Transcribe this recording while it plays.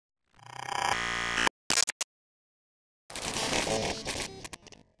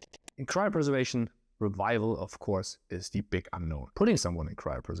In cryopreservation, revival, of course, is the big unknown. Putting someone in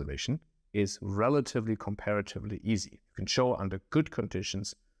cryopreservation is relatively comparatively easy. You can show under good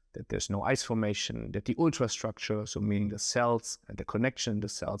conditions that there's no ice formation, that the ultrastructure, so meaning the cells and the connection in the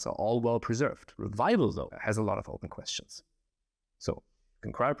cells, are all well preserved. Revival, though, has a lot of open questions. So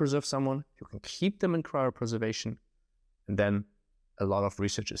you can cryopreserve someone, you can keep them in cryopreservation, and then a lot of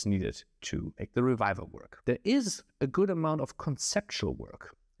research is needed to make the revival work. There is a good amount of conceptual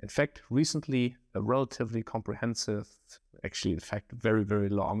work. In fact, recently, a relatively comprehensive, actually, in fact, very, very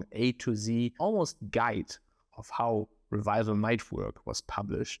long A to Z, almost guide of how revival might work was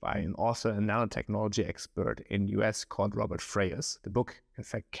published by an author and nanotechnology expert in US called Robert Freyes. The book, in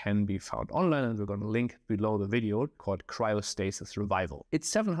fact, can be found online, and we're going to link below the video, called Cryostasis Revival. It's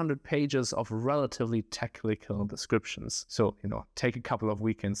 700 pages of relatively technical descriptions. So, take a couple of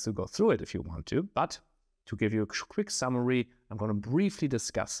weekends to go through it if you want to. But to give you a quick summary, I'm going to briefly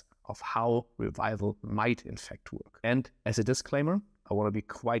discuss of how revival might in fact work. And as a disclaimer, I want to be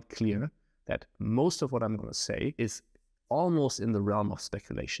quite clear that most of what I'm going to say is almost in the realm of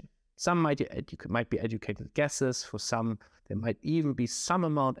speculation. Some might be educated guesses. For some, there might even be some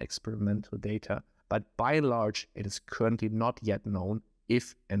amount of experimental data. But by and large, it is currently not yet known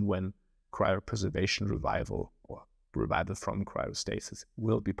if and when cryopreservation revival or revival from cryostasis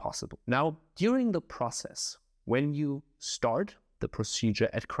will be possible. Now, during the process, when you start the procedure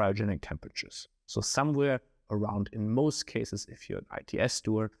at cryogenic temperatures, so somewhere around, in most cases, if you're an ITS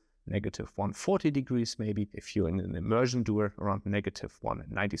dewar, -140 degrees maybe, if you're in an immersion dewar, around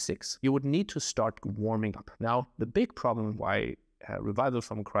 -196, you would need to start warming up. Now, the big problem why revival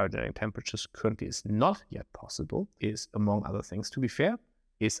from cryogenic temperatures currently is not yet possible is, among other things, to be fair,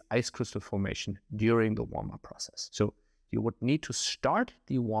 is ice crystal formation during the warm-up process. So you would need to start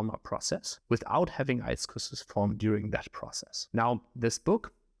the warm-up process without having ice crystals form during that process. Now, this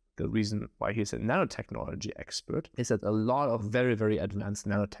book, the reason why he's a nanotechnology expert, is that a lot of very, very advanced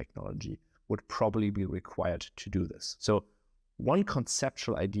nanotechnology would probably be required to do this. So one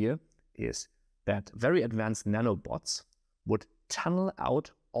conceptual idea is that very advanced nanobots would tunnel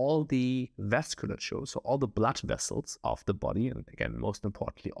out all the vasculature, so all the blood vessels of the body, and again, most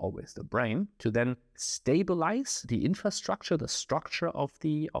importantly, always the brain, to then stabilize the infrastructure, the structure of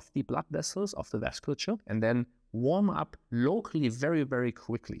the blood vessels, of the vasculature, and then warm up locally very, very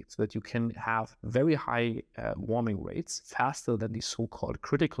quickly so that you can have very high warming rates, faster than the so-called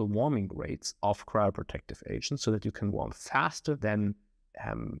critical warming rates of cryoprotective agents, so that you can warm faster than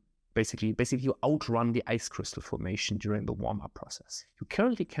basically you outrun the ice crystal formation during the warm-up process. You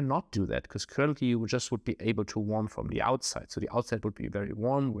currently cannot do that because currently you just would be able to warm from the outside. So the outside would be very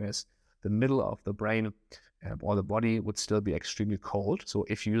warm, whereas the middle of the brain or the body would still be extremely cold. So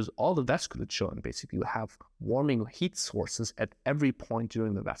if you use all the vasculature and basically you have warming heat sources at every point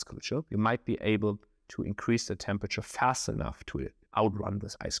during the vasculature, you might be able to increase the temperature fast enough to outrun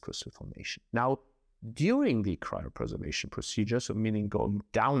this ice crystal formation. Now, during the cryopreservation procedure, so meaning going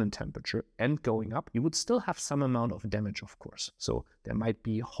down in temperature and going up, you would still have some amount of damage, of course. So there might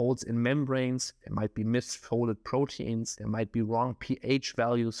be holes in membranes, there might be misfolded proteins, there might be wrong pH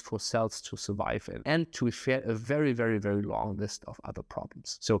values for cells to survive in, and to be fair, a very, very, very long list of other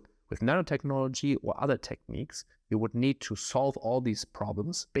problems. So with nanotechnology or other techniques, you would need to solve all these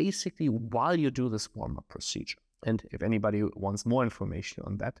problems basically while you do this warm-up procedure. And if anybody wants more information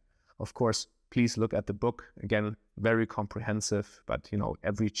on that, of course, please look at the book. Again, very comprehensive, but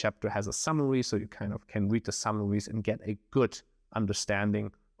every chapter has a summary, so you kind of can read the summaries and get a good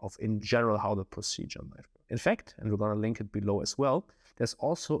understanding of, in general, how the procedure might work. In fact, and we're going to link it below as well, there's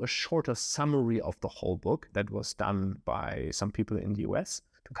also a shorter summary of the whole book that was done by some people in the US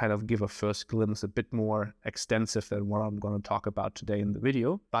to kind of give a first glimpse, a bit more extensive than what I'm going to talk about today in the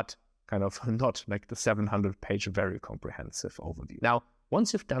video, but kind of not like the 700-page very comprehensive overview. Now,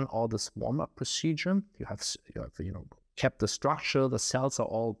 once you've done all this warm-up procedure, you have kept the structure, the cells are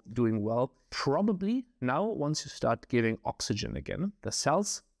all doing well. Probably now, once you start giving oxygen again, the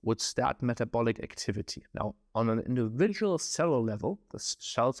cells would start metabolic activity. Now, on an individual cellular level, the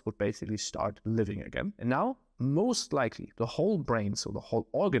cells would basically start living again. And now, most likely, the whole brain, so the whole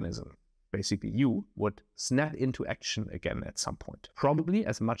organism, basically you, would snap into action again at some point. Probably,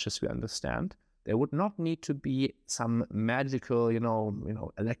 as much as we understand, there would not need to be some magical,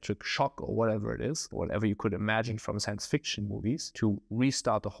 electric shock or whatever it is, whatever you could imagine from science fiction movies, to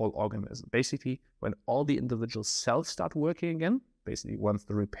restart the whole organism. Basically, when all the individual cells start working again, basically once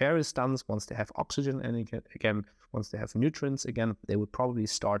the repair is done, once they have oxygen and again, once they have nutrients again, they would probably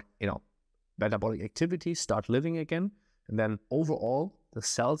start, metabolic activity, start living again. And then overall, the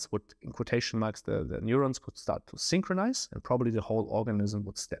cells would, in quotation marks, the neurons would start to synchronize, and probably the whole organism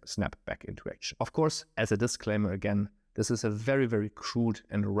would snap back into action. Of course, as a disclaimer again, this is a very, very crude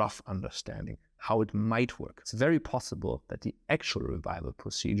and rough understanding how it might work. It's very possible that the actual revival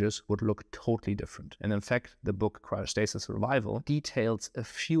procedures would look totally different. And in fact, the book Cryostasis Revival details a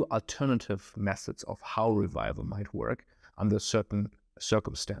few alternative methods of how revival might work under certain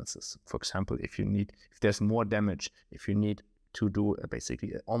circumstances. For example, if there's more damage, if you need to do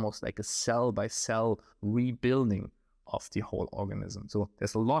basically almost like a cell-by-cell rebuilding of the whole organism. So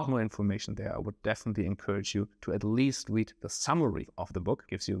there's a lot more information there. I would definitely encourage you to at least read the summary of the book.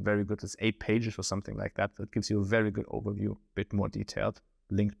 It gives you a very good, it's 8 pages or something like that. That gives you a very good overview, a bit more detailed,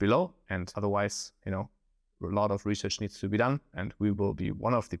 linked below. And otherwise, a lot of research needs to be done, and we will be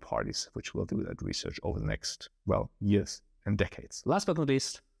one of the parties which will do that research over the next, years and decades. Last but not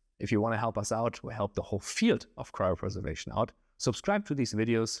least, if you want to help us out or help the whole field of cryopreservation out, subscribe to these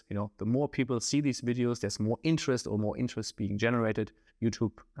videos. The more people see these videos, there's more interest being generated.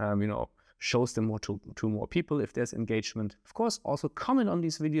 YouTube, shows them more to more people if there's engagement. Of course, also comment on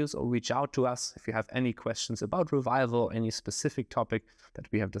these videos or reach out to us if you have any questions about revival or any specific topic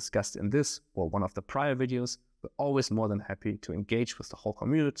that we have discussed in this or one of the prior videos. We're always more than happy to engage with the whole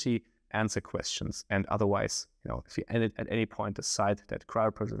community, answer questions, and otherwise, if you at any point decide that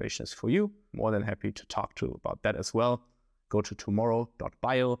cryopreservation is for you, more than happy to talk to you about that as well. Go to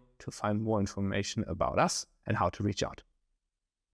tomorrow.bio to find more information about us and how to reach out.